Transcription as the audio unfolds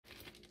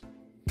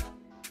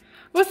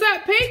What's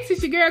up, peeps?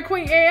 It's your girl,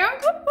 Queen L.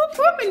 Whoop, whoop,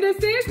 whoop, and this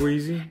is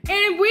Squeezy.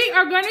 And we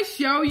are gonna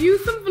show you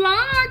some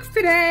vlogs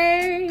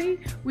today.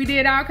 We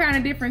did all kind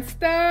of different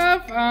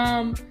stuff.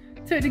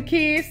 Took the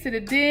kids to the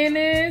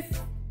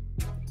dentist.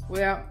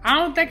 Well, I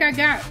don't think I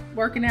got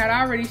working out.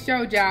 I already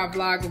showed y'all a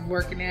vlog of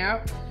working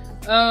out.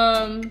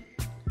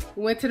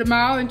 Went to the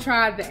mall and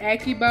tried the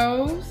Açaí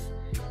Bowls.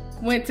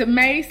 Went to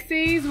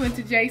Macy's, went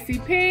to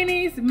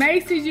JCPenney's.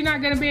 Macy's, you're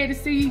not gonna be able to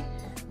see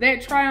that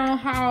try on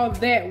haul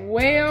that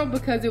well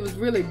because it was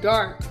really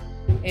dark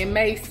in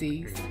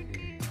Macy's.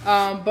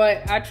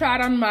 But I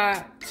tried on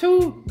my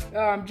two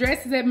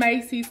dresses at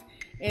Macy's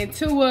and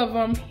two of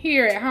them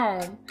here at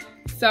home.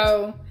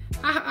 So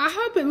I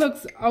hope it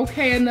looks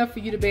okay enough for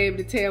you to be able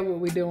to tell what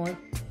we're doing.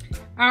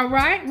 All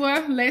right,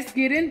 well, let's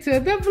get into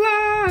the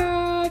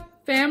vlog.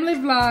 Family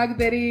vlog,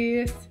 that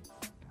is.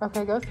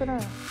 Okay, go sit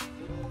down.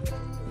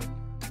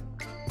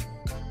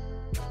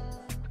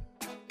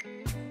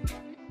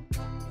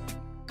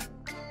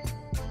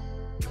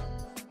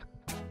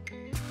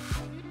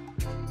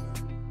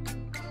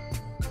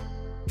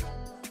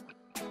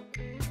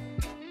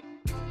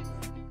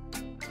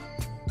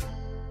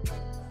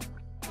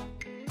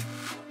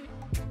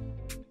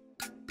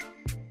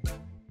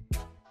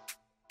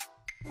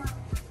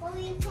 Well,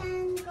 we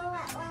can go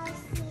at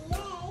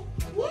YCA.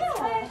 Yeah.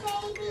 For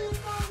babies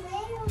and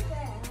little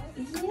girls.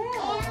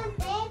 Yeah. And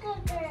bigger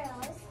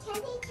girls.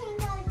 Teddy can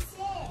go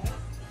too.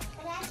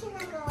 But I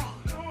cannot go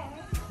at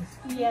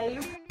her. Yeah,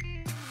 you.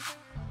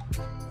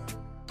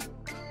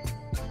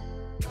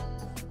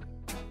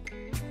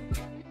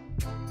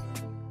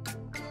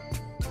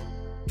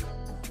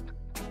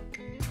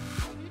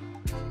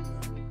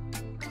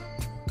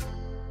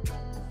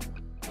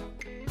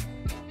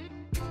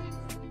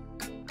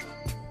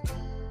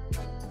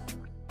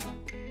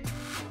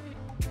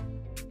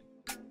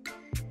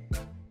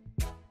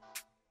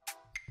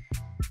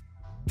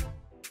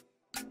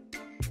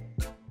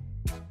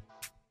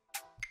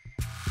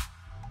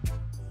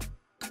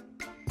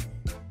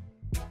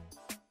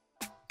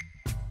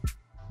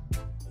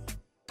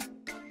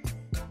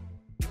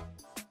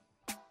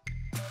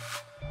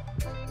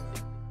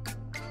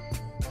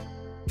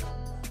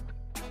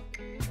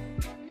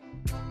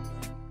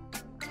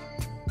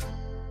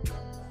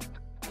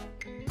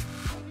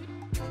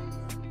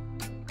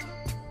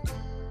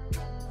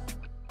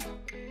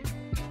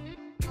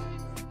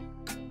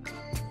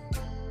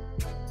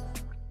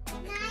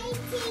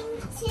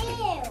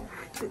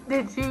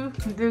 Did you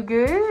do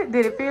good?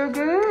 Did it feel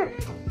good?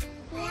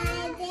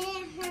 Yeah, it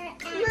didn't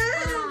hurt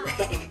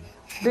at all.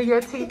 Do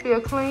your teeth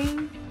feel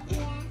clean?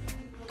 Yeah.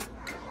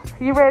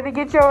 You ready to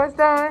get yours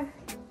done?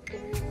 But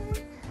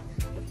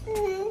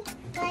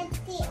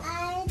the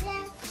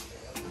other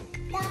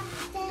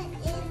doctor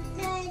is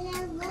going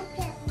to look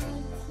at my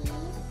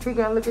teeth. He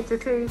gonna look at your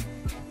teeth?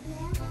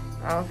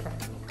 Yeah. Okay.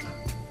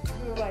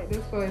 Feel like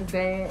this for his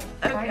dad.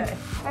 Okay.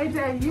 Hey,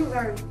 Dad, you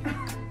are.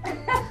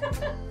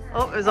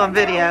 Oh, it was on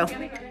video.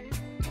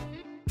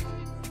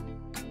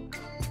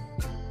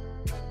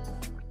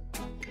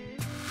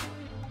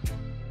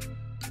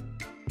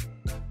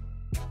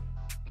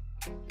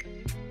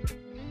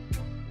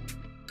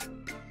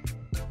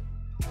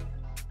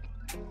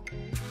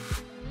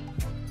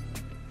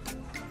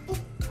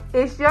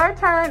 It's your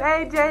turn,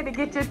 AJ, to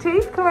get your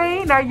teeth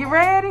clean. Are you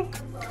ready?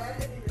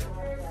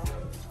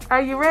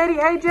 Are you ready,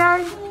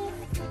 AJ?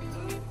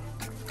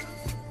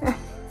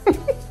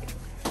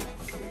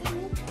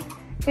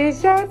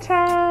 It's your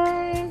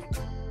turn.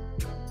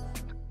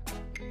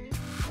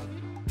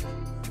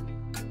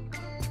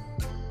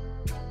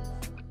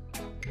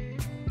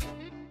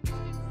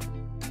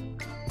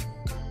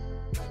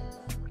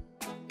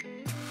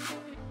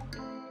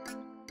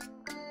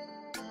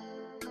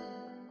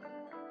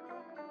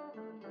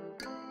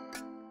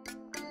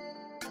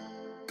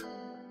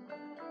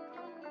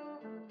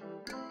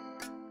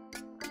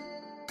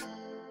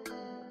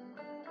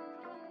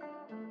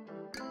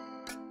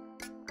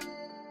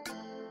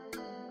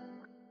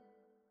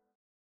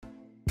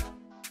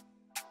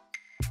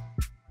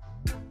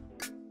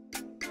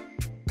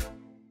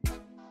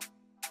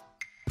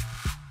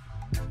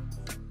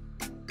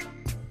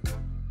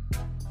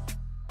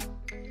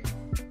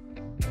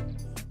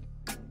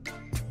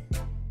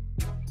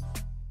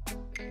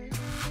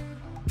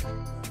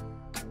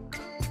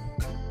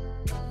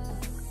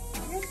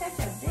 You're such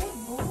a big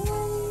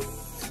boy.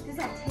 Does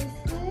that taste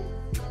good?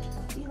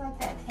 Do you like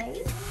that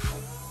taste?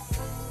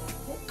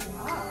 Good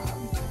job.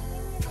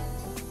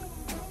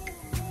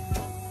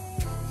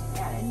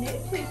 Got a new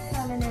tooth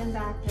coming in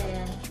back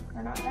there.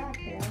 Or not back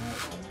there,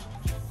 right there.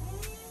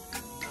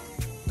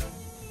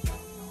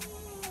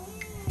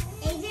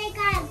 AJ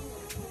got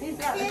He's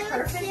got the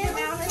perfect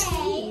amount of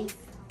teeth.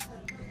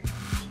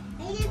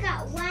 AJ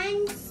got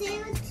 1, 2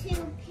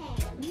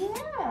 toothpaste.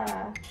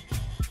 Yeah.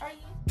 Are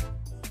you?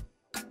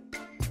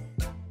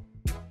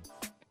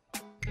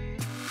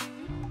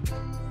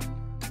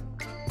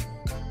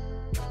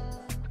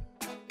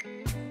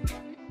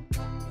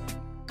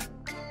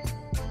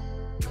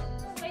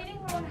 Waiting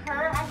on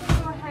her. I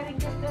can go ahead and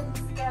get them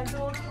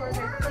scheduled for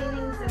their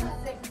cleanings in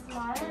 6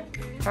 months.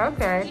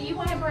 Okay. Do you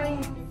want to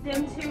bring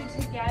them two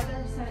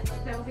together since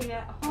they'll be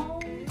at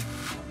home?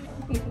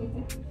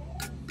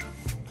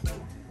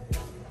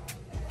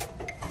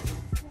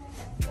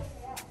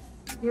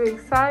 You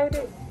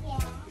excited? Yeah.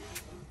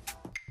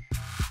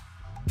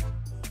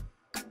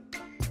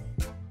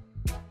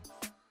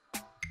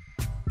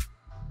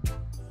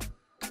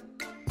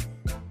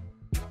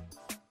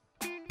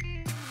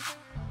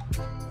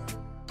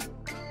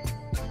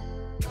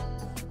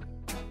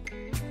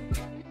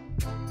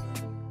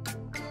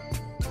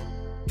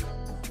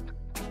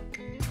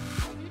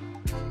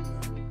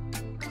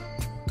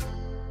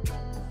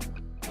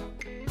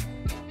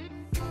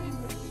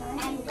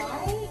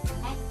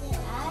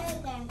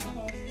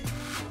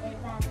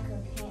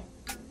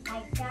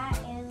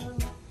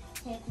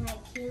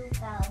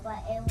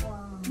 But it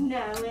won't.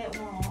 No, it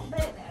won't.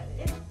 But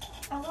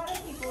a lot of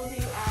people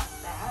do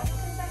ask that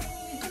because I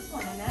mean, you just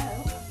want to know,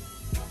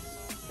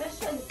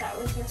 especially if that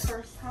was your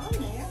first time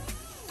there.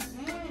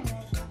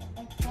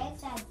 It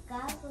tastes like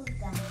gobble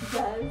gum.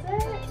 Does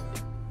it?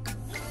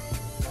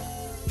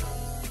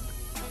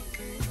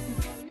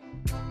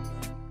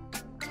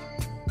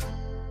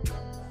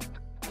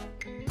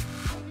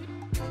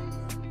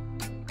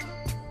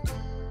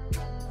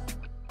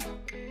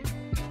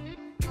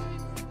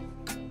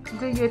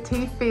 Do your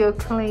teeth feel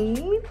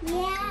clean?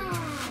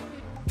 Yeah.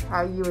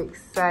 Are you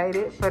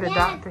excited for the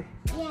doctor?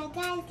 Yeah,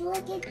 guys,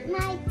 look at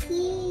my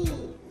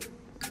teeth.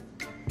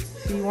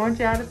 She wants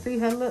y'all to see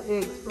her little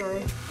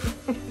x-ray.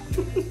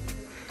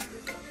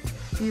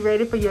 You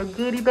ready for your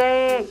goodie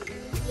bag?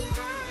 Yeah.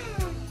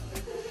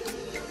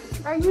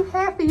 Are you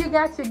happy you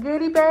got your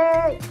goodie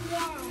bag?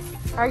 Yeah.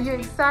 Are you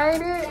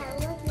excited? Yeah,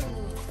 look at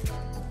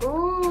me.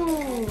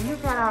 Ooh, you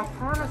got all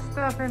kind of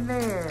stuff in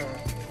there.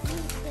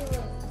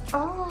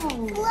 Oh.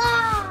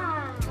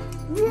 Wow.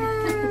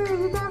 Yay,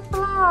 you got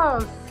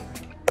floss.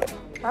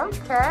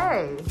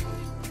 Okay.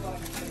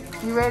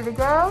 You ready to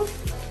go?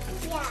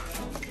 Yeah.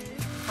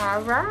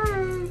 All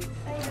right.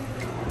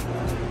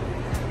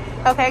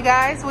 Okay,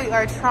 guys, we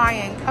are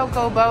trying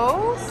cocoa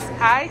bowls.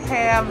 I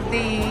have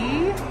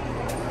the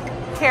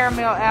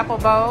caramel apple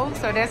bowl,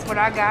 so that's what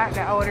I got.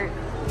 I ordered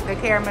the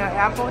caramel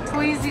apple.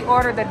 Tweezy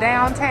ordered the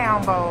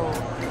downtown bowl.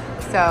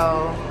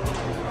 So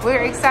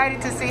we're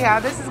excited to see how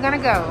this is gonna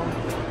go.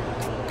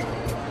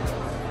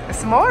 The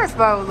s'mores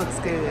bowl looks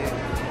good.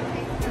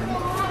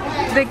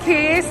 The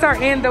kids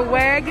are in the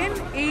wagon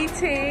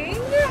eating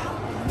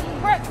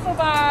pretzel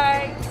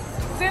bites,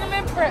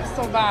 cinnamon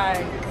pretzel bites.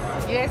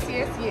 Yes,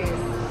 yes, yes.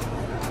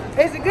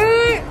 Is it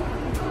good?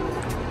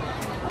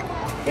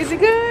 Is it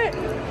good?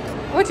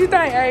 What you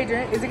think,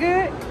 Adrian? Is it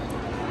good?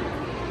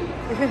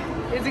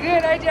 Is it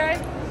good, AJ?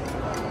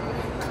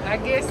 I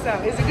guess so.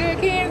 Is it good,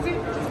 Kenzie?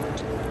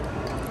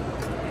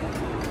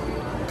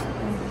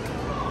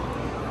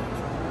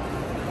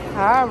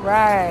 All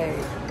right.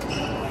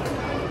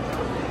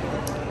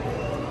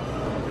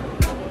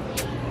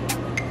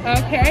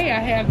 Okay, I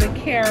have the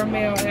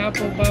caramel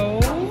apple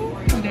bowl.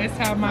 That's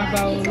how my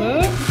bowl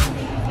looks.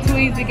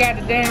 Tweezy got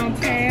the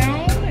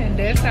downtown, and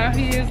that's how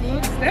his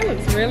looks. That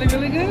looks really,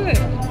 really good.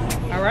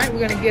 All right,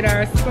 we're gonna get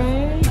our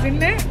spoons and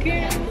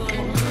napkins.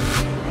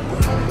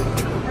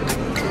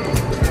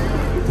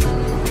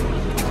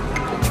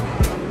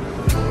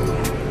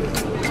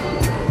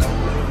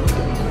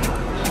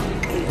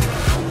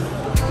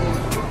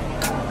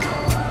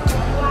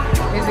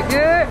 Is it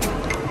good?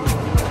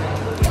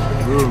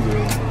 Real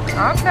good.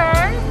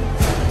 Okay.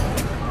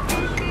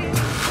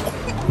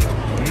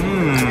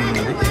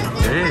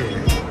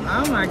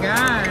 Oh my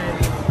God.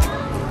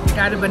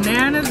 Got the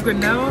bananas,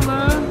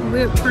 granola,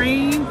 whipped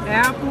cream,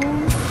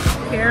 apples,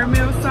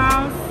 caramel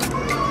sauce.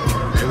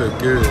 They look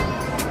good.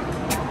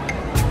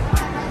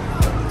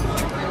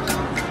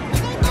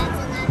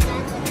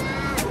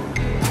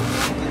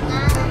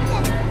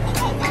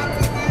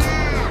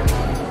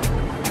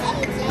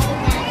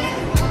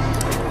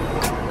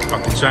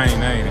 Off the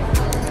chain, ain't it?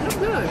 That's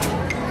good.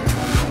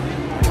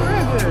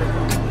 Real good.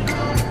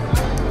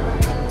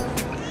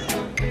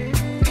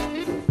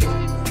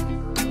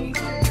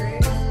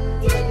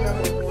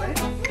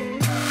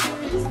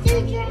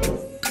 Easter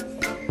dress.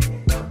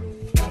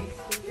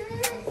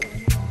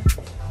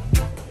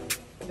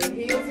 The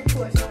heels are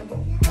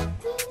questionable.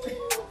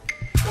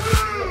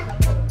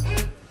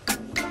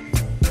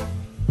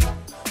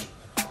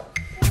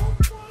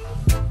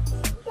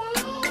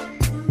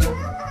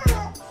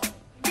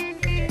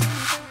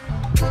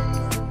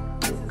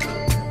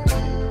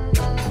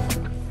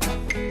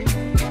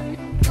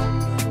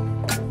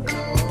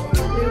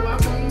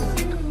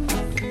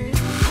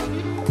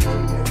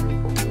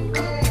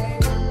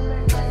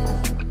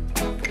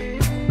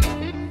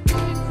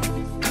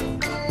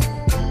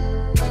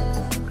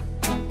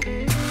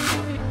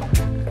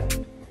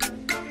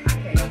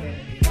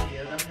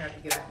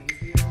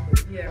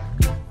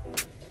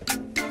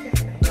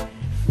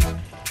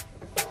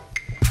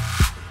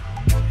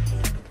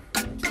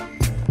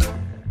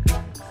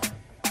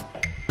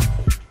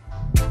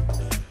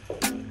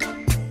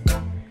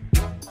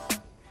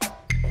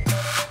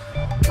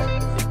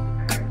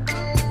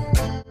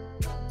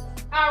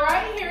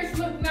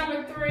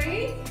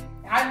 3.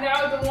 I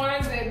know the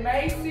ones at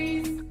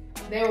Macy's,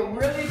 they were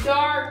really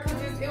dark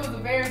because it was a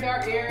very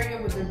dark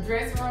area with the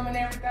dressing room and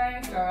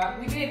everything. So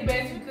we did the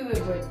best we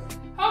could, but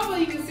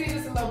hopefully you can see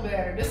this a little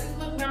better. This is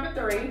look number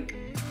 3.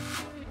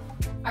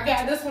 I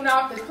got this one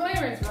off the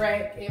clearance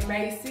rack at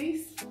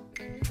Macy's.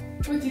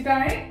 What you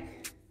think?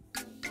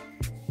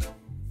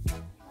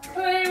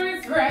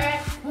 Clearance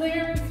rack,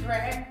 clearance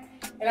rack.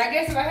 And I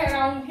guess if I had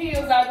on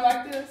heels, I'd be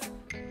like this.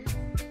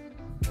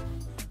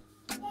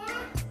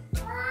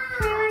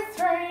 Clearance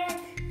rack.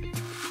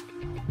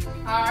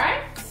 All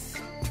right.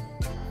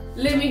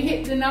 Let me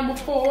hit the number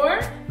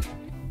 4.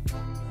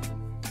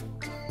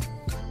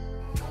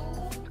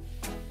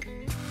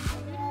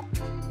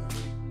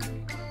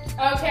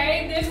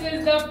 Okay, this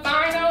is the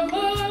final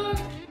look.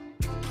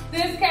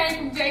 This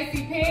came from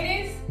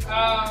JCPenney's.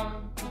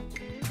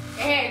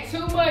 It had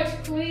too much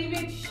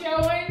cleavage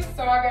showing,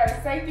 so I got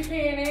a safety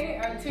pin in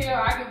it until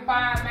I can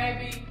find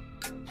maybe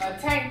a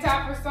tank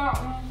top or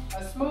something,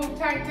 a smooth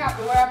tank top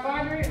to wear up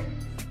under it.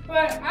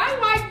 But I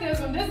like this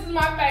one. This is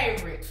my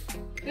favorite.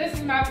 This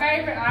is my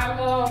favorite. I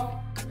love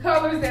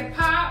colors that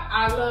pop.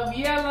 I love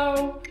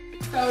yellow.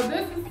 So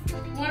this is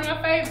one of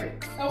my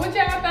favorites. So what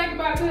y'all think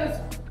about this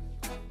one?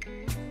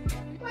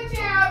 What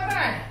y'all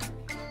think?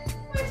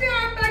 What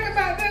y'all think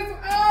about this one?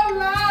 Oh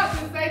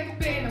Lord, the safety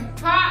pin done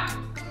popped.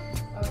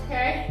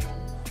 Okay.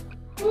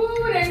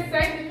 Ooh, that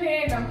safety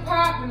pin done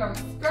popped and I'm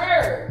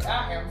scared.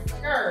 I am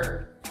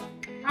scared.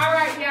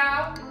 Alright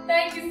y'all,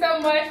 thank you so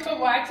much for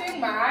watching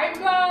my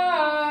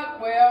vlog.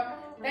 Well,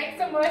 thanks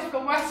so much for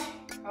watching.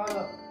 Hold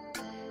up.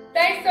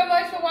 Thanks so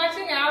much for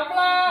watching our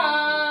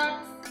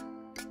vlogs.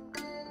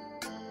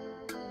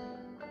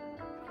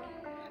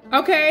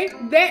 Okay,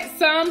 that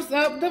sums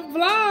up the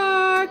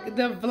vlog.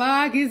 The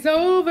vlog is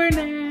over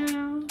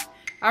now.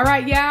 All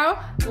right, y'all,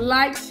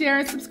 like, share,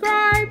 and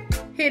subscribe.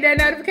 Hit that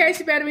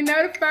notification bell to be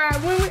notified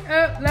when we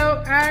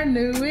upload our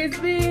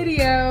newest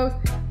videos.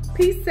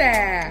 Peace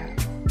out.